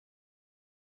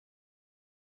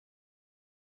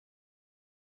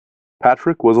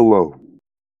Patrick was alone.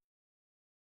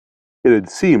 It had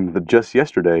seemed that just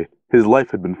yesterday his life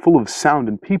had been full of sound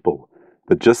and people,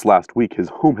 that just last week his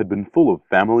home had been full of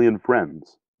family and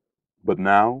friends. But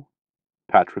now,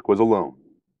 Patrick was alone.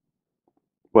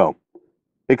 Well,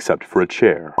 except for a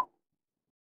chair.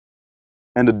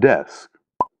 And a desk.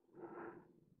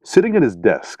 Sitting at his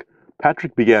desk,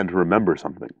 Patrick began to remember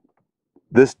something.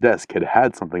 This desk had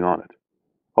had something on it.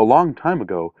 A long time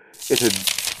ago, it had...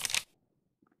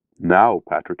 Now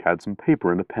Patrick had some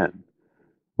paper and a pen.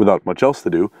 Without much else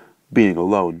to do, being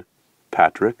alone,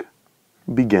 Patrick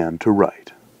began to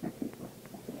write.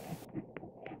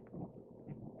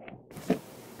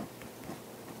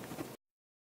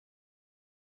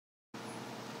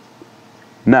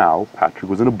 Now Patrick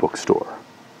was in a bookstore,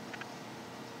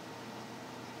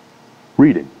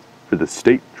 reading for the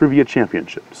State Trivia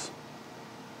Championships.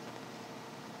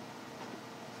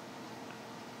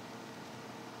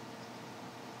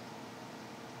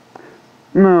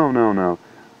 No.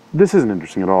 This isn't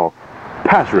interesting at all.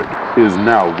 Patrick is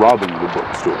now robbing the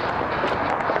bookstore.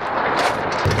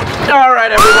 All right,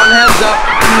 everyone, hands up.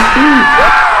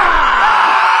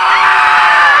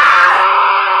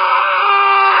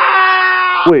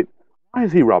 Wait, why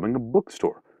is he robbing a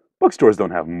bookstore? Bookstores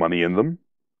don't have money in them.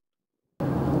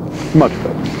 Much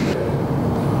better.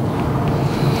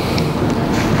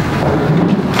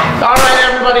 All right,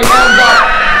 everybody, hands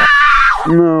up.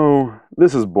 No,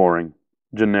 this is boring.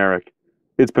 Generic.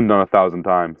 It's been done 1,000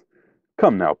 times.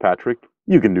 Come now, Patrick.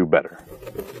 You can do better.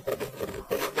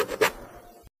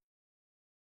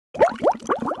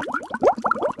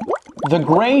 The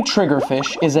gray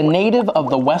triggerfish is a native of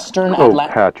the western Oh,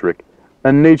 Atlantic. Patrick.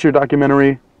 A nature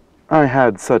documentary? I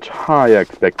had such high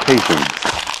expectations.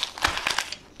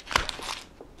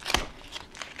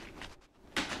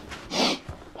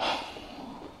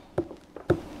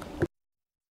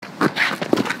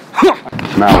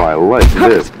 Now I like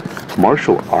this.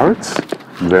 Martial arts?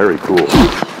 Very cool.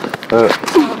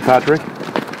 Patrick?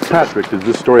 Patrick, does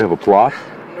this story have a plot?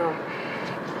 No.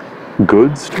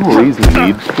 Good stories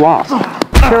need plot.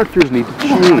 Characters need to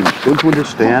change. Don't you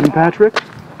understand, Patrick?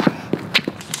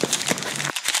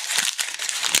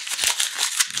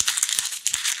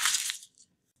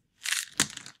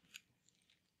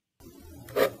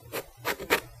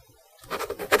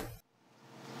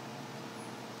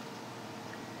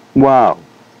 Wow,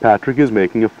 Patrick is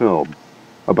making a film.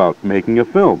 About making a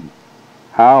film.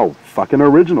 How fucking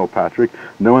original, Patrick.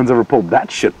 No one's ever pulled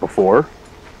that shit before.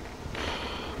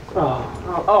 So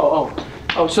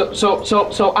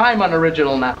I'm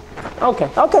unoriginal now. Okay,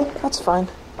 that's fine.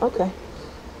 Okay.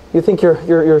 You think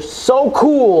you're so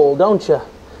cool, don't you?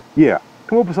 Yeah,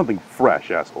 come up with something fresh,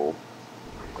 asshole.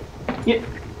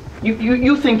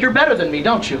 You think you're better than me,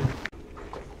 don't you?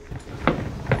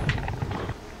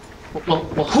 Well,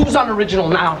 who's unoriginal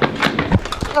now?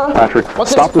 Patrick,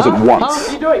 stop this at once. What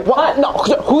are you doing? What? No,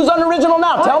 who's unoriginal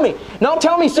now? What? Tell me. No,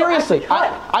 tell me seriously.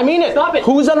 I mean it. Stop it.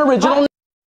 Who's unoriginal?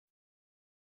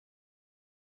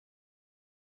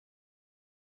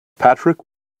 Patrick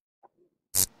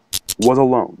was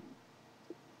alone.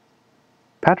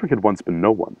 Patrick had once been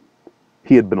no one.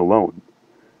 He had been alone.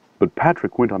 But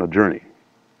Patrick went on a journey.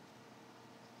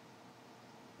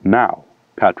 Now,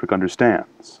 Patrick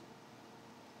understands.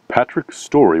 Patrick's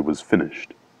story was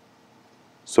finished.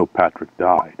 So Patrick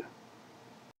died.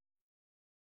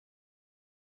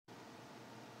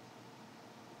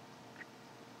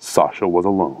 Sasha was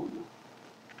alone.